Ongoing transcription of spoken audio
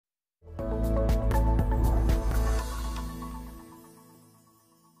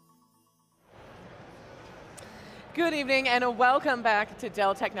Good evening and welcome back to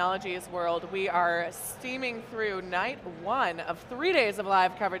Dell Technologies World. We are steaming through night one of 3 days of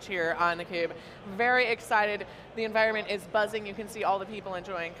live coverage here on theCUBE. Very excited. The environment is buzzing. You can see all the people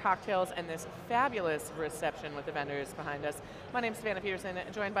enjoying cocktails and this fabulous reception with the vendors behind us. My name's Savannah Peterson,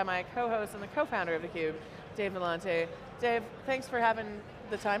 joined by my co-host and the co-founder of theCUBE, Dave Vellante. Dave, thanks for having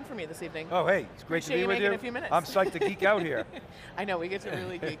the time for me this evening. Oh, hey, it's great to be with you. In a few minutes. I'm psyched to geek out here. I know, we get to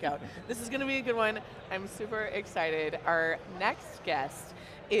really geek out. This is going to be a good one. I'm super excited. Our next guest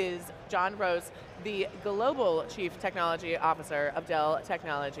is John Roese, the Global Chief Technology Officer of Dell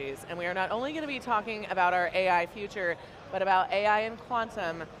Technologies. And we are not only going to be talking about our AI future, but about AI and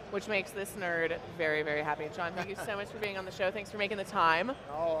quantum, which makes this nerd very, very happy. John, thank you so much for being on the show. Thanks for making the time.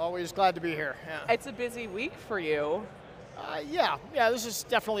 Oh, always glad to be here. Yeah. It's a busy week for you. Yeah, this is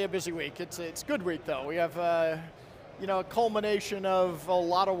definitely a busy week. It's a good week though. We have a culmination of a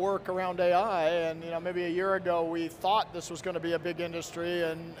lot of work around AI, and maybe a year ago we thought this was going to be a big industry,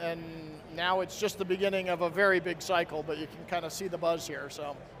 and now it's just the beginning of a very big cycle, but you can kind of see the buzz here,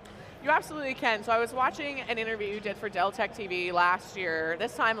 so. You absolutely can. So I was watching an interview you did for Dell Tech TV last year,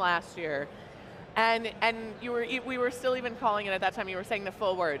 this time last year, and we were still even calling it at that time, you were saying the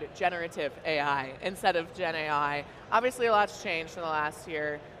full word, generative AI, instead of Gen AI. Obviously a lot's changed in the last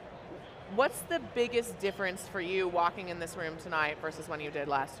year. What's the biggest difference for you walking in this room tonight versus when you did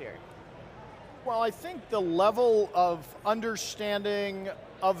last year? Well, I think the level of understanding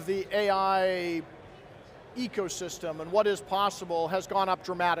of the AI ecosystem and what is possible has gone up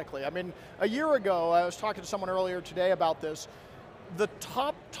dramatically. I mean, a year ago, I was talking to someone earlier today about this. The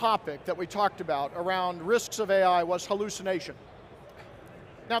top topic that we talked about around risks of AI was hallucination.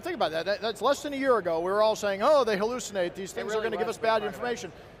 Now think about that, that's less than a year ago. We were all saying, oh, they hallucinate, these things are going to give us bad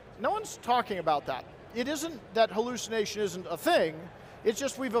information. No one's talking about that. It isn't that hallucination isn't a thing, it's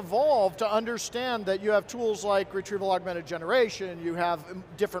just we've evolved to understand that you have tools like retrieval augmented generation, you have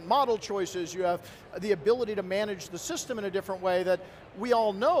different model choices, you have the ability to manage the system in a different way that we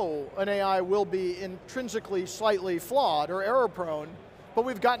all know an AI will be intrinsically slightly flawed or error prone, but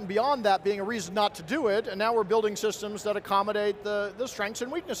we've gotten beyond that being a reason not to do it, and now we're building systems that accommodate the strengths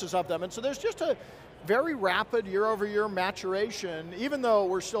and weaknesses of them. And so there's just a very rapid year-over-year maturation, even though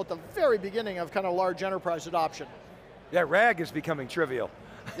we're still at the very beginning of kind of large enterprise adoption. Yeah, RAG is becoming trivial.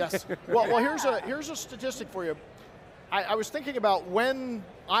 Yes, well here's a statistic for you. I was thinking about when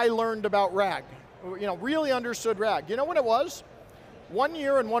I learned about RAG, really understood RAG. You know when it was? 1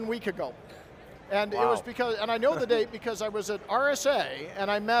 year and 1 week ago. And wow. It was because, and I know the date because I was at RSA and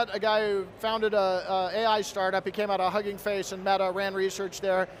I met a guy who founded a AI startup. He came out of Hugging Face and Meta, ran research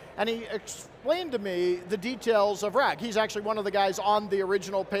there, and he explained to me the details of RAG. He's actually one of the guys on the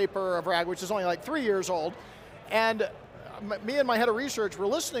original paper of RAG, which is only like 3 years old. And me and my head of research were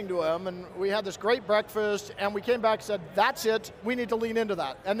listening to him, and we had this great breakfast, and we came back and said, that's it, we need to lean into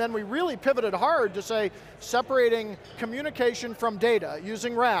that. And then we really pivoted hard to say, separating communication from data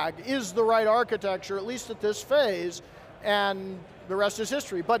using RAG is the right architecture, at least at this phase, and the rest is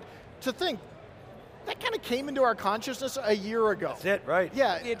history. But to think, that kind of came into our consciousness a year ago. That's it, right.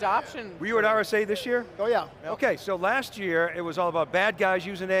 Yeah. The adoption. Were you at RSA this year? Oh yeah. Okay, so last year it was all about bad guys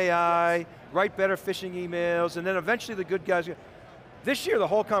using AI, yes. Write better phishing emails, and then eventually the good guys. This year the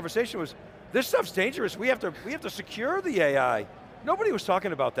whole conversation was, this stuff's dangerous, we have to secure the AI. Nobody was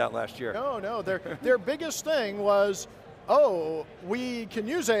talking about that last year. No, their biggest thing was, oh, we can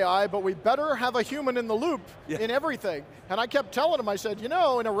use AI, but we better have a human in the loop in everything. And I kept telling them, I said, in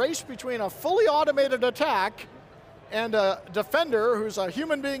a race between a fully automated attack and a defender who's a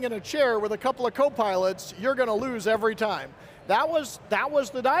human being in a chair with a couple of co-pilots, you're going to lose every time. That was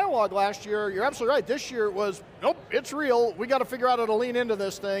the dialogue last year. You're absolutely right. This year it was, nope, it's real. We got to figure out how to lean into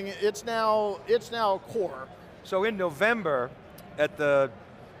this thing. It's now core. So in November at the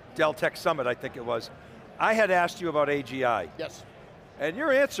Dell Tech Summit, I think it was, I had asked you about AGI. Yes. And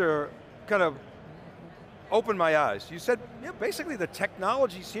your answer kind of opened my eyes. You said, basically the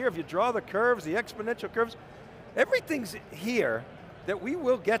technology's here. If you draw the curves, the exponential curves, everything's here that we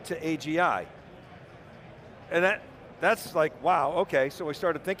will get to AGI. And that's like, wow, okay, so we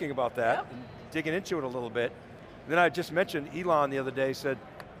started thinking about that, and digging into it a little bit. Then I just mentioned Elon the other day said,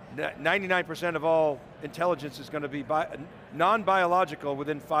 99% of all intelligence is going to be non-biological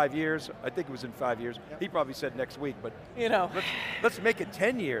within 5 years. I think it was in 5 years. Yep. He probably said next week, but let's make it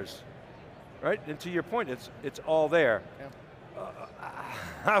 10 years, right? And to your point, it's all there. Yeah.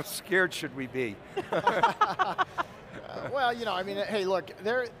 How scared should we be? Well, hey, look,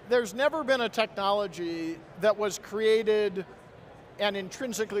 there's never been a technology that was created and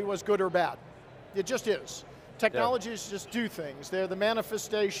intrinsically was good or bad. It just is. Technologies just do things. They're the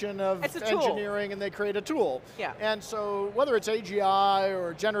manifestation of engineering, and they create a tool. Yeah. And so whether it's AGI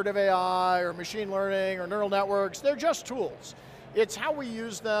or generative AI or machine learning or neural networks, they're just tools. It's how we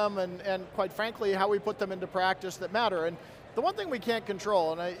use them and quite frankly, how we put them into practice that matter. And the one thing we can't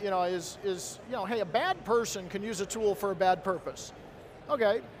control, and is hey, a bad person can use a tool for a bad purpose.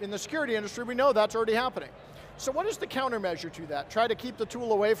 Okay, in the security industry, we know that's already happening. So what is the countermeasure to that? Try to keep the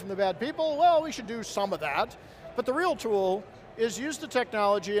tool away from the bad people? Well, we should do some of that. But the real tool is use the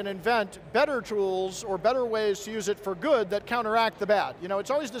technology and invent better tools or better ways to use it for good that counteract the bad.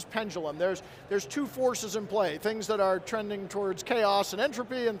 It's always this pendulum. There's two forces in play, things that are trending towards chaos and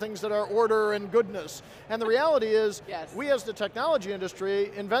entropy and things that are order and goodness. And the reality is, we as the technology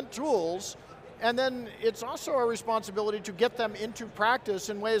industry invent tools, and then it's also our responsibility to get them into practice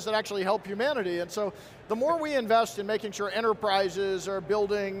in ways that actually help humanity. And so the more we invest in making sure enterprises are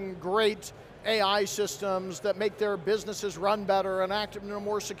building great AI systems that make their businesses run better and act in a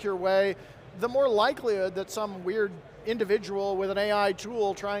more secure way, the more likelihood that some weird individual with an AI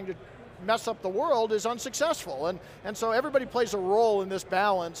tool trying to mess up the world is unsuccessful. And so everybody plays a role in this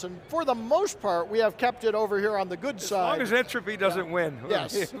balance, and for the most part, we have kept it over here on the good side. As long as entropy doesn't win.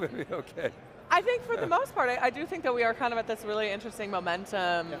 Yes. Okay. I think for the most part, I do think that we are kind of at this really interesting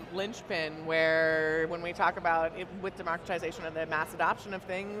momentum linchpin where when we talk about it, with democratization and the mass adoption of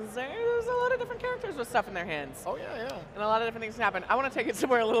things, there's a lot of different characters with stuff in their hands. Oh yeah. And a lot of different things can happen. I want to take it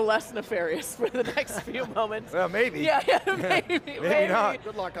somewhere a little less nefarious for the next few moments. Well, maybe. Yeah, maybe. Maybe not.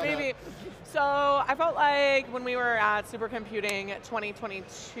 Good luck on that. So I felt like when we were at Supercomputing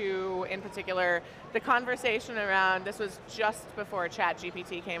 2022 in particular, the conversation around, this was just before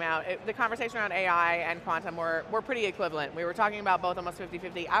ChatGPT came out, the conversation around AI and quantum were pretty equivalent. We were talking about both almost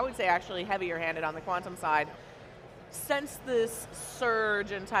 50-50. I would say actually heavier handed on the quantum side. Since this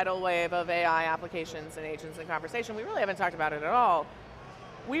surge and tidal wave of AI applications and agents and conversation, we really haven't talked about it at all.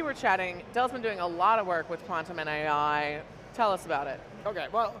 We were chatting, Dell's been doing a lot of work with quantum and AI. Tell us about it. Okay,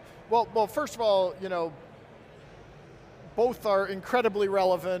 well, first of all, both are incredibly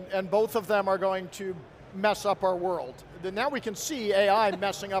relevant, and both of them are going to mess up our world. Now we can see AI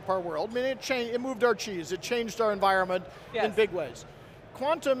messing up our world. I mean, it moved our cheese. It changed our environment in big ways.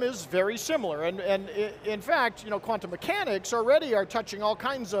 Quantum is very similar, and in fact, quantum mechanics already are touching all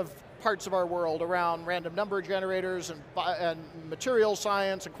kinds of parts of our world around random number generators and material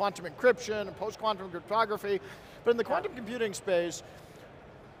science and quantum encryption and post-quantum cryptography. But in the quantum computing space,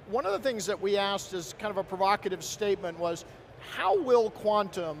 one of the things that we asked as kind of a provocative statement was, how will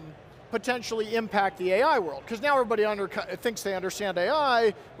quantum potentially impact the AI world? Because now everybody thinks they understand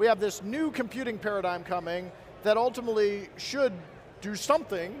AI. We have this new computing paradigm coming that ultimately should do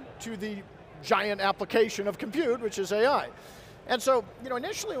something to the giant application of compute, which is AI. And so,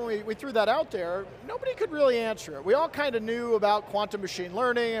 initially when we threw that out there, nobody could really answer it. We all kind of knew about quantum machine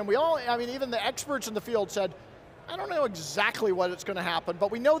learning, and even the experts in the field said, I don't know exactly what it's going to happen,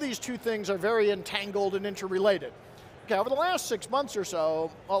 but we know these two things are very entangled and interrelated. Okay, over the last 6 months or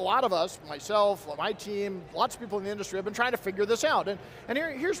so, a lot of us, myself, my team, lots of people in the industry have been trying to figure this out. And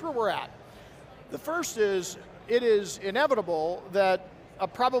here's where we're at. The first is, it is inevitable that a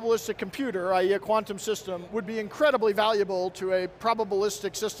probabilistic computer, i.e. a quantum system, would be incredibly valuable to a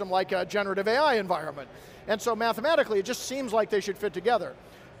probabilistic system like a generative AI environment. And so mathematically, it just seems like they should fit together.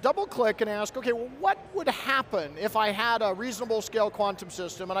 Double click and ask, okay, well, what would happen if I had a reasonable scale quantum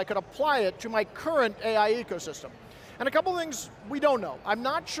system and I could apply it to my current AI ecosystem? And a couple things we don't know. I'm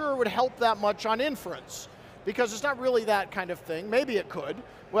not sure it would help that much on inference, because it's not really that kind of thing. Maybe it could.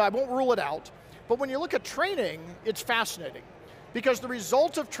 Well, I won't rule it out. But when you look at training, it's fascinating. Because the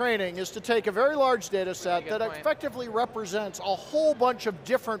result of training is to take a very large data set that effectively represents a whole bunch of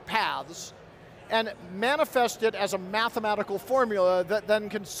different paths and manifest it as a mathematical formula that then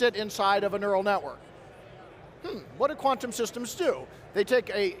can sit inside of a neural network. What do quantum systems do? They take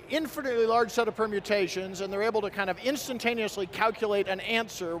an infinitely large set of permutations and they're able to kind of instantaneously calculate an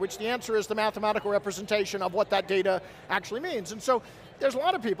answer, which the answer is the mathematical representation of what that data actually means. And so there's a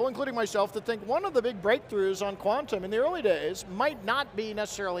lot of people, including myself, that think one of the big breakthroughs on quantum in the early days might not be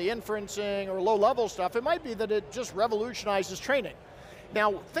necessarily inferencing or low-level stuff. It might be that it just revolutionizes training.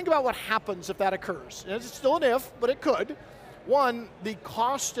 Now, think about what happens if that occurs. And it's still an if, but it could. One, the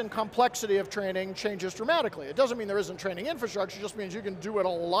cost and complexity of training changes dramatically. It doesn't mean there isn't training infrastructure, it just means you can do it a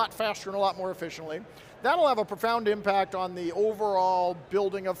lot faster and a lot more efficiently. That'll have a profound impact on the overall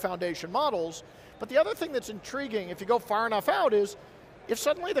building of foundation models. But the other thing that's intriguing, if you go far enough out, is if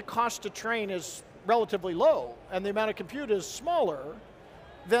suddenly the cost to train is relatively low and the amount of compute is smaller,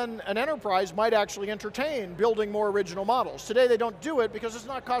 then an enterprise might actually entertain building more original models. Today they don't do it because it's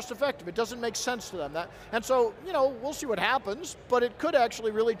not cost effective. It doesn't make sense to them. And so, we'll see what happens, but it could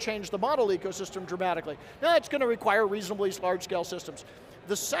actually really change the model ecosystem dramatically. Now it's going to require reasonably large scale systems.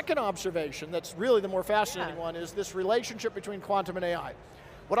 The second observation that's really the more fascinating one is this relationship between quantum and AI.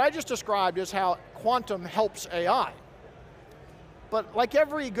 What I just described is how quantum helps AI. But like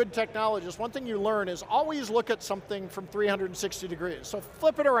every good technologist, one thing you learn is always look at something from 360 degrees. So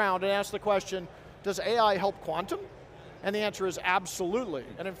flip it around and ask the question, does AI help quantum? And the answer is absolutely.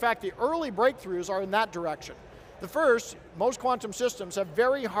 And in fact, the early breakthroughs are in that direction. The first, most quantum systems have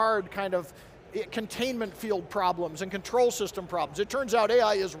very hard kind of containment field problems and control system problems. It turns out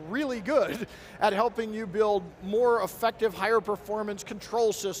AI is really good at helping you build more effective, higher performance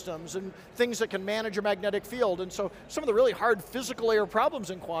control systems and things that can manage a magnetic field. And so some of the really hard physical layer problems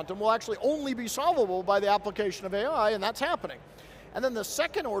in quantum will actually only be solvable by the application of AI, and that's happening. And then the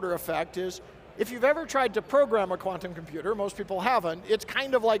second order effect is, if you've ever tried to program a quantum computer, most people haven't, it's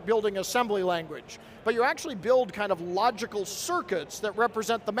kind of like building assembly language. But you actually build kind of logical circuits that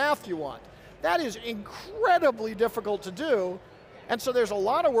represent the math you want. That is incredibly difficult to do, and so there's a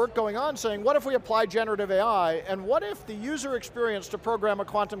lot of work going on saying, what if we apply generative AI, and what if the user experience to program a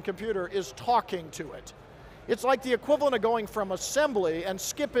quantum computer is talking to it? It's like the equivalent of going from assembly and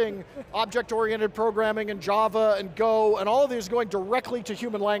skipping object-oriented programming and Java and Go and all of these going directly to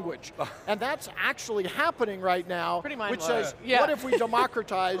human language. And that's actually happening right now, which says, what if we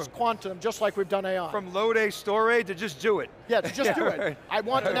democratize quantum just like we've done AI? From load A, store A to just do it. Yeah, just do it. I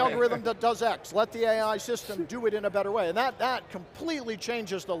want an algorithm that does X. Let the AI system do it in a better way. And that completely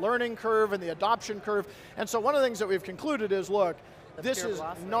changes the learning curve and the adoption curve. And so one of the things that we've concluded is, look, this is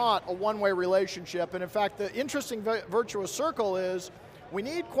not a one-way relationship, and in fact, the interesting virtuous circle is we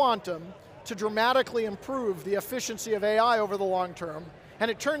need quantum to dramatically improve the efficiency of AI over the long term, and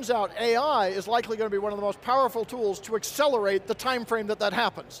it turns out AI is likely going to be one of the most powerful tools to accelerate the time frame that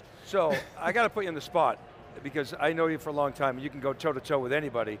happens. So, I got to put you in the spot, because I know you for a long time, and you can go toe-to-toe with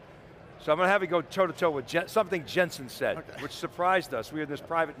anybody. So I'm going to have you go toe-to-toe with something Jensen said, which surprised us. We were in this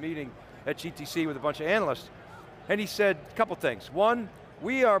private meeting at GTC with a bunch of analysts, and he said a couple things. One,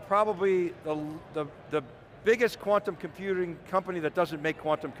 we are probably the biggest quantum computing company that doesn't make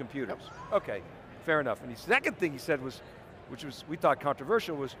quantum computers. Okay, fair enough. And the second thing he said was, which was we thought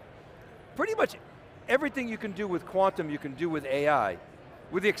controversial, was pretty much everything you can do with quantum you can do with AI,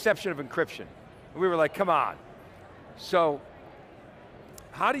 with the exception of encryption. And we were like, come on. So,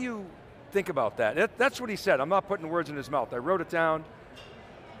 how do you think about that? That's what he said. I'm not putting words in his mouth. I wrote it down,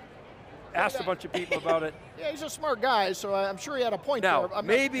 asked a bunch of people about it. Yeah, he's a smart guy, so I'm sure he had a point there. Now,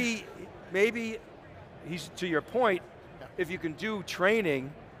 maybe he's, to your point, if you can do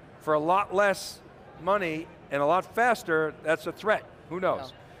training for a lot less money and a lot faster, that's a threat. Who knows?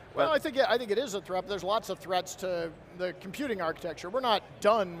 Yeah. Well, I think it is a threat, but there's lots of threats to the computing architecture. We're not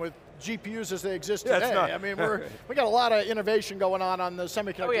done with GPUs as they exist today. I mean, we got a lot of innovation going on the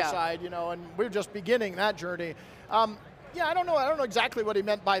semiconductor side, and we're just beginning that journey. Yeah, I don't know exactly what he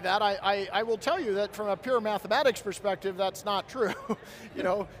meant by that. I will tell you that from a pure mathematics perspective, that's not true.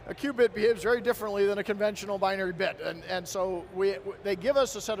 A qubit behaves very differently than a conventional binary bit, and so they give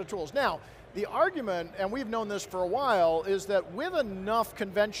us a set of tools. Now, the argument, and we've known this for a while, is that with enough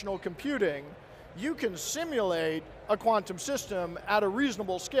conventional computing, you can simulate a quantum system at a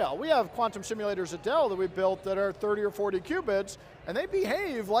reasonable scale. We have quantum simulators at Dell that we've built that are 30 or 40 qubits, and they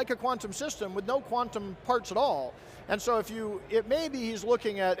behave like a quantum system with no quantum parts at all. And so maybe he's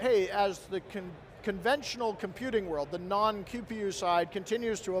looking at, hey, as the conventional computing world, the non-QPU side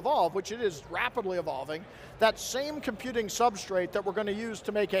continues to evolve, which it is rapidly evolving, that same computing substrate that we're going to use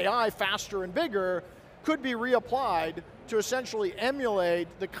to make AI faster and bigger could be reapplied to essentially emulate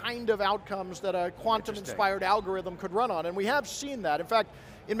the kind of outcomes that a quantum-inspired algorithm could run on, and we have seen that. In fact,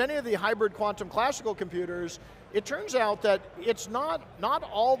 in many of the hybrid quantum classical computers, it turns out that it's not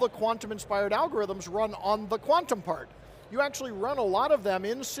all the quantum-inspired algorithms run on the quantum part. You actually run a lot of them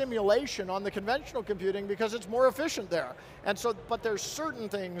in simulation on the conventional computing because it's more efficient there. And so, but there's certain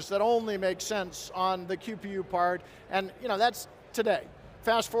things that only make sense on the QPU part, and that's today.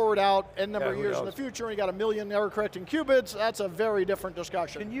 Fast forward out N number of years in the future, and you got 1 million error-correcting qubits, that's a very different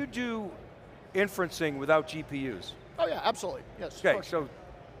discussion. Can you do inferencing without GPUs? Oh yeah, absolutely, yes. Okay, so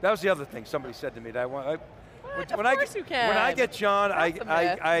that was the other thing somebody said to me that When I get John,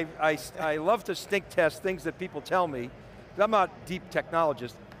 I love to stink test things that people tell me. I'm not a deep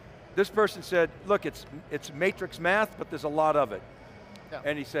technologist. This person said, look, it's matrix math, but there's a lot of it. Yeah.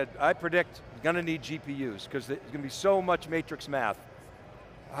 And he said, I predict you're going to need GPUs because there's going to be so much matrix math.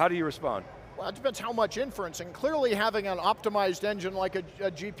 How do you respond? Well, it depends how much inferencing. Clearly having an optimized engine like a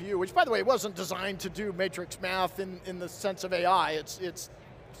GPU, which by the way, it wasn't designed to do matrix math in the sense of AI, it's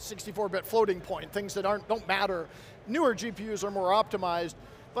 64-bit floating point, things that don't matter. Newer GPUs are more optimized,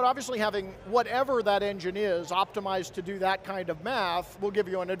 but obviously having whatever that engine is optimized to do that kind of math will give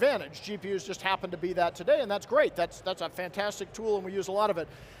you an advantage. GPUs just happen to be that today, and that's great. That's a fantastic tool, and we use a lot of it.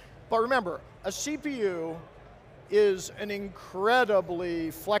 But remember, a CPU is an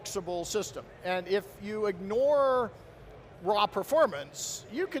incredibly flexible system. And if you ignore raw performance,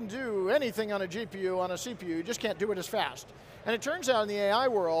 you can do anything on a GPU, on a CPU, you just can't do it as fast. And it turns out in the AI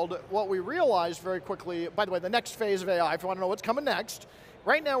world, what we realized very quickly, by the way, the next phase of AI, if you want to know what's coming next,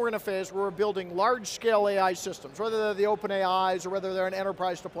 right now we're in a phase where we're building large-scale AI systems, whether they're the open AIs or whether they're an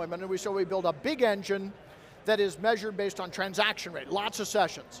enterprise deployment, and we build a big engine that is measured based on transaction rate, lots of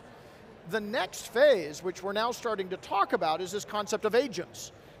sessions. The next phase, which we're now starting to talk about, is this concept of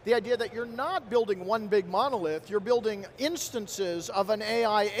agents. The idea that you're not building one big monolith, you're building instances of an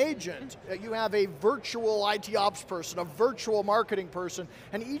AI agent. You have a virtual IT ops person, a virtual marketing person,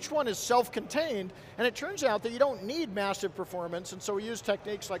 and each one is self-contained, and it turns out that you don't need massive performance, and so we use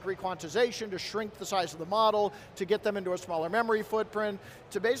techniques like requantization to shrink the size of the model, to get them into a smaller memory footprint,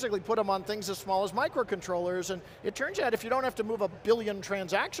 to basically put them on things as small as microcontrollers, and it turns out if you don't have to move 1 billion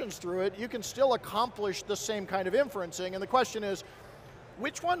transactions through it, you can still accomplish the same kind of inferencing, and the question is,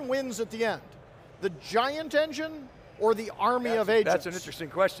 which one wins at the end? The giant engine or the army of agents? That's an interesting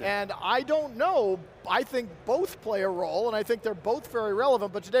question. And I don't know. I think both play a role, and I think they're both very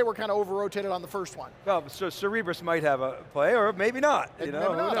relevant, but today we're kind of over-rotated on the first one. Well, so Cerebrus might have a play, or maybe not. You know,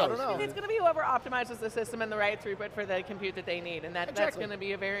 maybe not, who knows? I don't know. It's going to be whoever optimizes the system and the right throughput for the compute that they need, and that's going to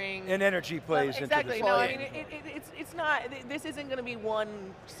be a varying... And energy plays exactly. into this. No, I mean, it's not, this isn't going to be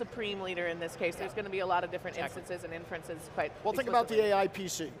one supreme leader in this case. There's going to be a lot of different instances and inferences quite Well, think about the AI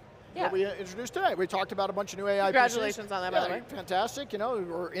PC. Yeah. That we introduced today. We talked about a bunch of new AI Congratulations PCs. on that, by the way. Fantastic, you know,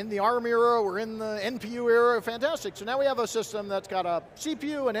 we're in the ARM era, we're in the NPU era, fantastic. So now we have a system that's got a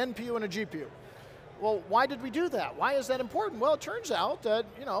CPU, an NPU, and a GPU. Well, why did we do that? Why is that important? Well, it turns out that,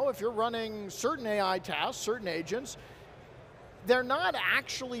 you know, if you're running certain AI tasks, certain agents, they're not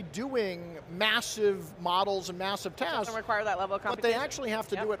actually doing massive models and massive tasks. It doesn't require that level of computation. But they actually have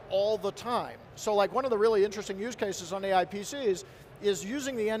to do it all the time. So like one of the really interesting use cases on AI PCs is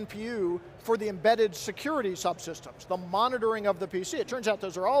using the NPU for the embedded security subsystems, the monitoring of the PC. It turns out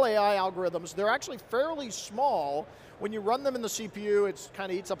those are all AI algorithms. They're actually fairly small. When you run them in the CPU, it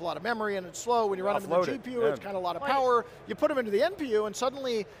kind of eats up a lot of memory and it's slow. When you run them in the GPU, it's kind of a lot of power. You put them into the NPU and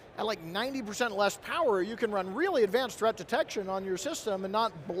suddenly at like 90% less power, you can run really advanced threat detection on your system and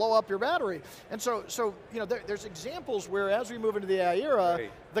not blow up your battery. And so you know, there's examples where as we move into the AI era,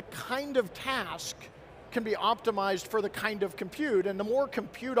 the kind of task can be optimized for the kind of compute, and the more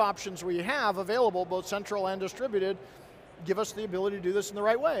compute options we have available, both central and distributed, give us the ability to do this in the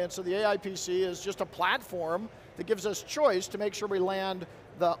right way. And so the AI PC is just a platform that gives us choice to make sure we land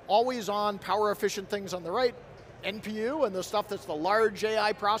the always-on, power-efficient things on the right NPU, and the stuff that's the large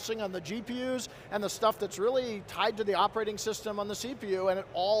AI processing on the GPUs, and the stuff that's really tied to the operating system on the CPU, and it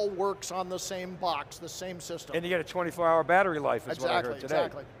all works on the same box, the same system. And you get a 24-hour battery life is what I heard today.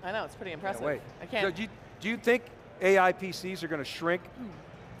 Exactly. I know, it's pretty impressive. Wait. I can't. So do you think AI PCs are going to shrink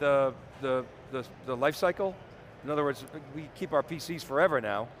the life cycle? In other words, we keep our PCs forever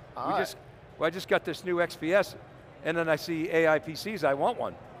now. I just got this new XPS, and then I see AI PCs, I want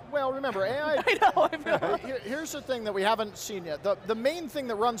one. Well, remember, AI... I know. Here's the thing that we haven't seen yet. The main thing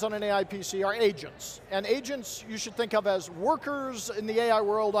that runs on an AI PC are agents. And agents you should think of as workers in the AI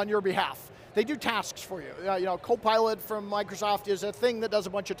world on your behalf. They do tasks for you. You know, Copilot from Microsoft is a thing that does a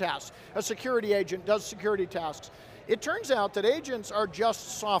bunch of tasks. A security agent does security tasks. It turns out that agents are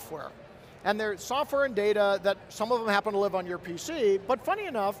just software. And they're software and data that some of them happen to live on your PC, but funny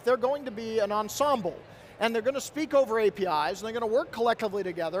enough, they're going to be an ensemble. And they're going to speak over APIs, and they're going to work collectively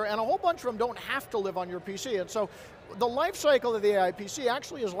together, and a whole bunch of them don't have to live on your PC. And so the life cycle of the AI PC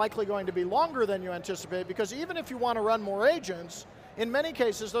actually is likely going to be longer than you anticipate, because even if you want to run more agents, in many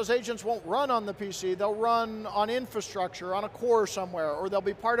cases, those agents won't run on the PC, they'll run on infrastructure, on a core somewhere, or they'll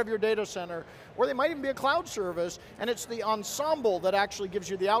be part of your data center, or they might even be a cloud service, and it's the ensemble that actually gives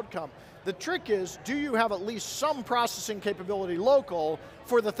you the outcome. The trick is, do you have at least some processing capability local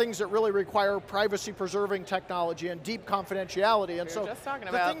for the things that really require privacy-preserving technology and deep confidentiality? And so the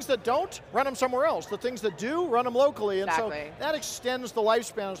things that don't, run them somewhere else. The things that do, run them locally. And so that extends the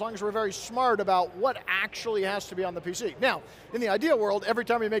lifespan as long as we're very smart about what actually has to be on the PC. Now, in the ideal world, every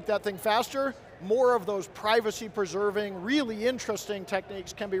time we make that thing faster, more of those privacy-preserving, really interesting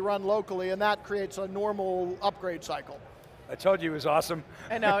techniques can be run locally, and that creates a normal upgrade cycle. I told you it was awesome.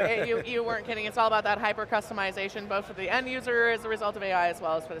 I know, you weren't kidding. It's all about that hyper-customization, both for the end user as a result of AI, as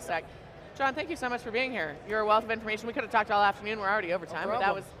well as for the stack. John, thank you so much for being here. You're a wealth of information. We could have talked all afternoon. We're already over time, but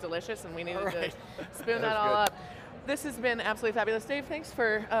that was delicious, and we needed to spoon that all up. This has been absolutely fabulous. Dave, thanks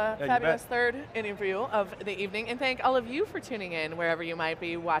for a fabulous third interview of the evening, and thank all of you for tuning in wherever you might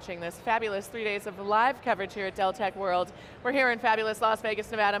be watching this fabulous 3 days of live coverage here at Dell Tech World. We're here in fabulous Las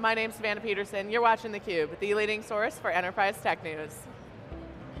Vegas, Nevada. My name's Savannah Peterson. You're watching theCUBE, the leading source for enterprise tech news.